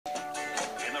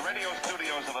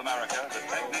America, the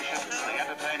technicians, the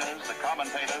entertainers, the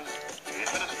commentators, the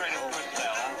administrative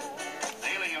personnel,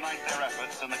 daily unite their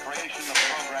efforts in the creation of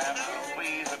programs to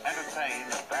please and entertain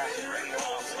the vast radio.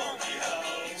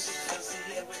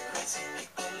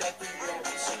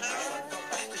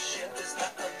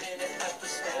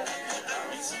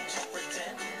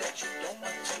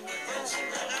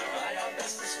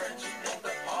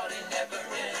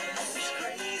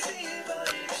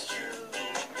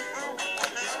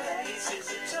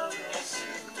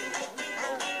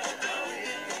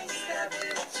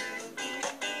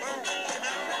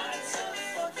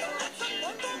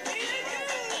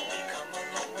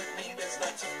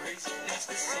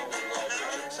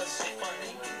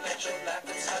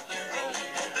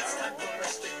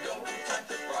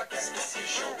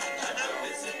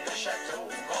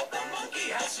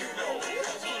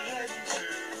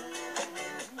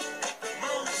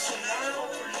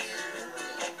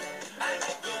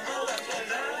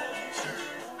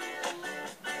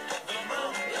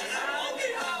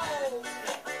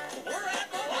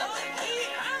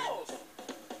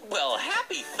 Well,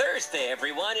 happy Thursday,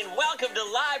 everyone, and welcome to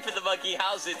Live from the Monkey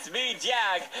House. It's me,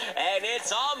 Jack, and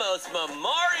it's almost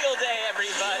Memorial Day,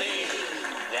 everybody.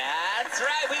 That's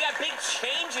right. We got big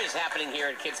changes happening here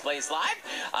at Kids Place Live.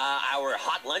 Our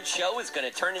Hot Lunch Show is going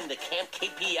to turn into Camp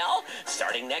KPL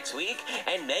starting next week,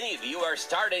 and many of you are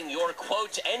starting your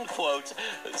quote-end-quote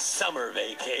summer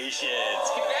vacations.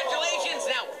 Congratulations.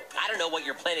 Now, I don't know what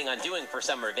you're planning on doing for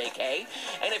summer vacay,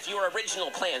 and if your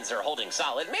original plans are holding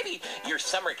solid, maybe your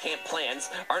summer camp plans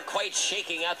aren't quite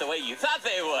shaking out the way you thought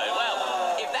they would.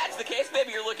 Well, if that's the case,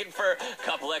 maybe you're looking for a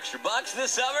couple extra bucks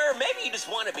this summer. Maybe you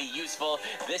just want to be useful.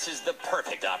 This is the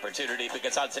perfect opportunity,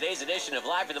 because on today's edition of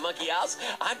Live from the Monkey House,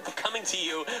 I'm coming to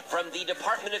you from the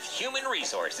Department of Human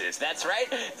Resources. That's right,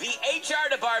 the HR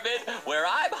department, where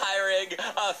I'm hiring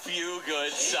a few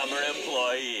good summer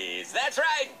employees. That's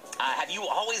right. Have you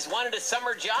always wanted a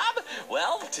summer job?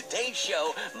 Well, today's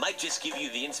show might just give you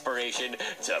the inspiration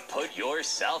to put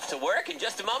yourself to work. In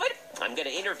just a moment, I'm going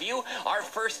to interview our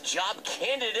first job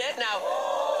candidate. Now,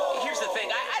 here's the thing.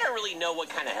 I don't really know what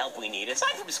kind of help we need.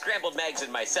 Aside from Scrambled Megs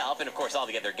and myself, and of course all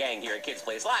the other gang here at Kids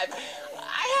Place Live,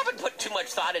 I haven't put too much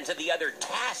thought into the other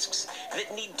tasks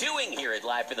that need doing here at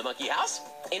Live for the Monkey House.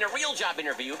 In a real job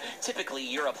interview, typically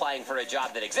you're applying for a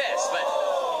job that exists, but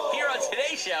here on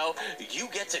today's show, you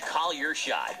get to call your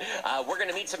shot. We're going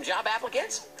to meet some job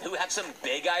applicants who have some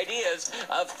big ideas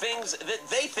of things that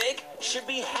they think should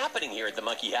be happening here at the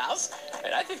Monkey House,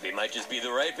 and I think they might just be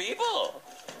the right people.